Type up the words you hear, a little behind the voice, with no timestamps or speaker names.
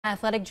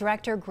Athletic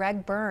Director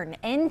Greg Byrne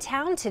in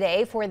town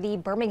today for the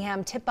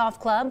Birmingham Tip-Off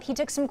Club. He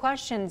took some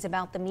questions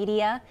about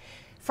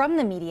from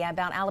the media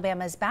about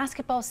Alabama's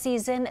basketball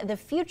season, the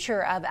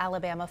future of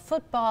Alabama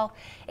football,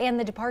 and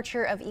the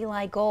departure of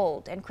Eli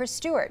Gold and Chris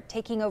Stewart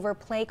taking over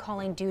play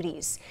calling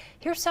duties.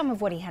 Here's some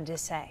of what he had to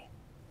say.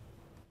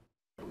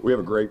 We have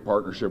a great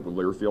partnership with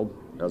Learfield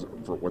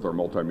with our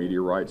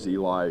multimedia rights.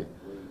 Eli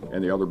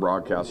and the other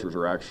broadcasters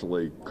are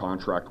actually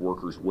contract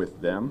workers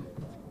with them.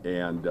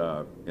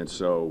 And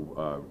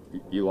so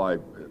Eli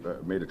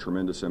made a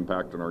tremendous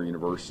impact on our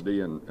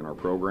university and our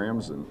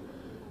programs,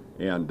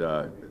 and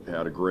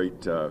had a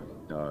great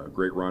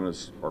run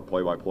as our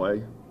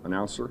play-by-play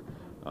announcer.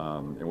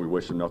 And we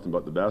wish him nothing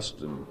but the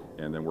best. And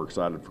then we're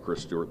excited for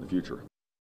Chris Stewart in the future.